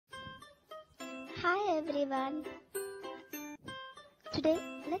everyone. Today,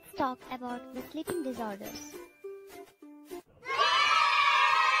 let's talk about the sleeping disorders.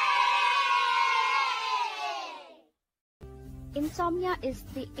 Insomnia is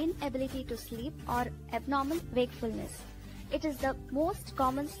the inability to sleep or abnormal wakefulness. It is the most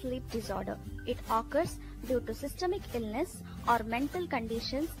common sleep disorder. It occurs due to systemic illness or mental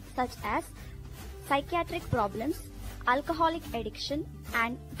conditions such as psychiatric problems, alcoholic addiction,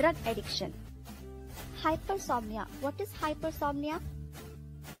 and drug addiction. Hypersomnia. What is hypersomnia?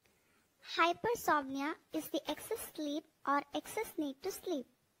 Hypersomnia is the excess sleep or excess need to sleep.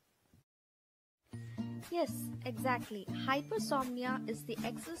 Yes, exactly. Hypersomnia is the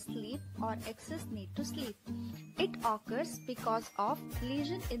excess sleep or excess need to sleep. It occurs because of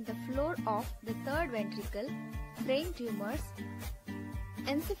lesion in the floor of the third ventricle, brain tumors,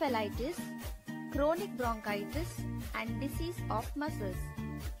 encephalitis, chronic bronchitis, and disease of muscles.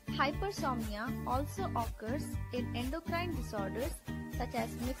 Hypersomnia also occurs in endocrine disorders such as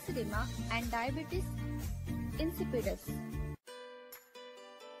myxedema and diabetes insipidus.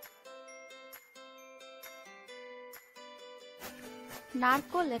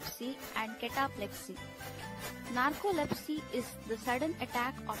 Narcolepsy and cataplexy. Narcolepsy is the sudden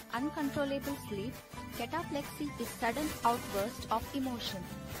attack of uncontrollable sleep. Cataplexy is sudden outburst of emotion.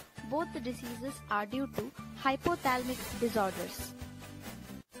 Both the diseases are due to hypothalamic disorders.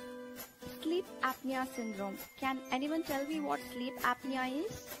 Sleep apnea syndrome. Can anyone tell me what sleep apnea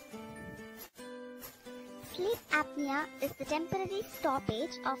is? Sleep apnea is the temporary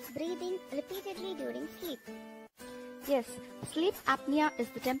stoppage of breathing repeatedly during sleep. Yes, sleep apnea is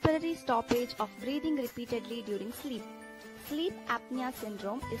the temporary stoppage of breathing repeatedly during sleep. Sleep apnea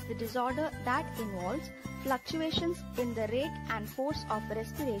syndrome is the disorder that involves fluctuations in the rate and force of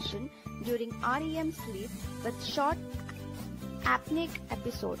respiration during REM sleep with short apneic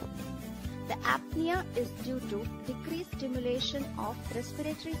episode. The apnea is due to decreased stimulation of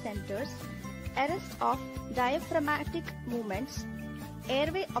respiratory centers, arrest of diaphragmatic movements,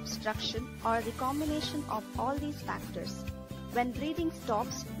 airway obstruction, or the combination of all these factors. When breathing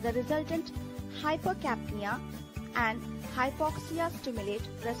stops, the resultant hypercapnia and hypoxia stimulate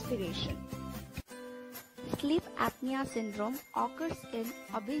respiration. Sleep apnea syndrome occurs in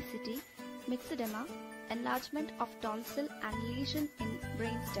obesity, myxedema, enlargement of tonsil, and lesion in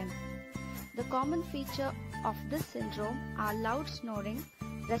brainstem. The common feature of this syndrome are loud snoring,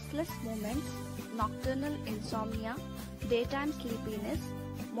 restless movements, nocturnal insomnia, daytime sleepiness,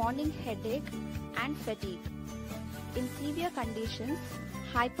 morning headache, and fatigue. In severe conditions,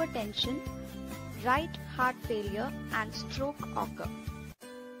 hypertension, right heart failure, and stroke occur.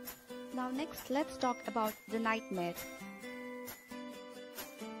 Now next, let's talk about the nightmare.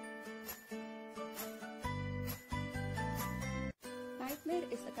 Nightmare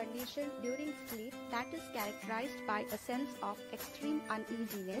is a condition during sleep that is characterized by a sense of extreme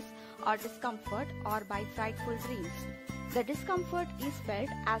uneasiness or discomfort or by frightful dreams. The discomfort is felt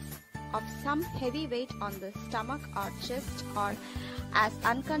as of some heavy weight on the stomach or chest or as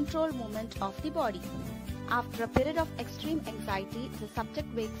uncontrolled movement of the body. After a period of extreme anxiety, the subject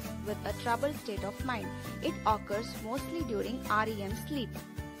wakes with a troubled state of mind. It occurs mostly during REM sleep.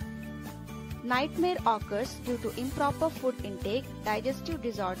 Nightmare occurs due to improper food intake, digestive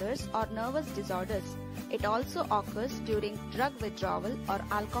disorders, or nervous disorders. It also occurs during drug withdrawal or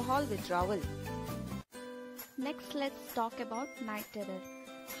alcohol withdrawal. Next, let's talk about night terror.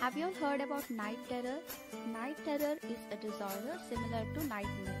 Have you all heard about night terror? Night terror is a disorder similar to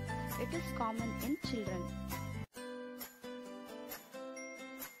nightmare. It is common in children.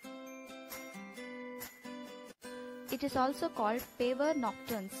 It is also called pavor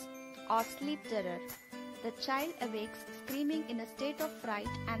nocturns or sleep terror. The child awakes screaming in a state of fright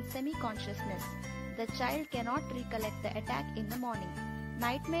and semi-consciousness. The child cannot recollect the attack in the morning.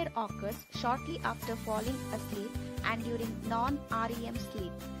 Nightmare occurs shortly after falling asleep and during non-REM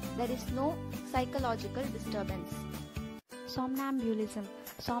sleep. There is no psychological disturbance. Somnambulism.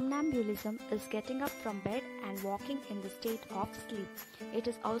 Somnambulism is getting up from bed and walking in the state of sleep. It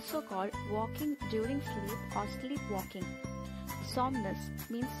is also called walking during sleep or sleepwalking. Somnus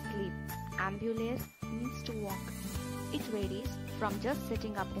means sleep. Ambulare means to walk. It varies from just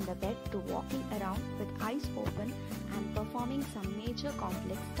sitting up in the bed to walking around with eyes open and performing some major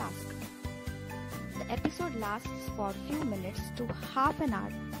complex task. The episode lasts for few minutes to half an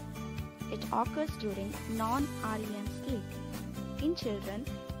hour. It occurs during non-REM sleep. In children,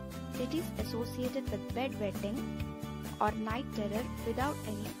 it is associated with bedwetting or night terror without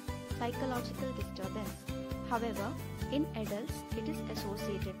any psychological disturbance. However, in adults, it is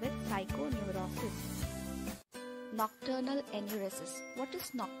associated with psychoneurosis. Nocturnal enuresis. What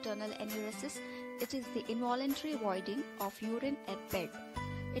is nocturnal enuresis? It is the involuntary voiding of urine at bed.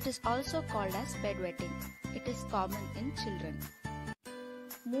 It is also called as bedwetting. It is common in children.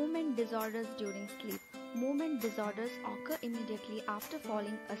 Movement disorders during sleep. Movement disorders occur immediately after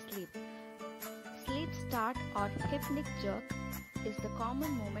falling asleep. Sleep start or hypnic jerk is the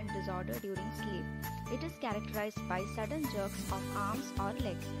common movement disorder during sleep. It is characterized by sudden jerks of arms or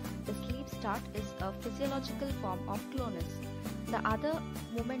legs. The sleep start is a physiological form of clonus. The other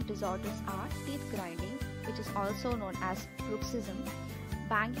movement disorders are teeth grinding, which is also known as bruxism,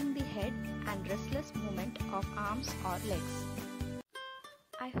 banging the head, and restless movement of arms or legs.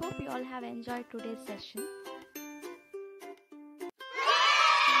 I hope you all have enjoyed today's session.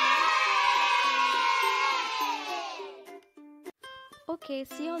 Okay,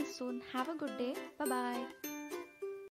 see you all soon. Have a good day. Bye-bye.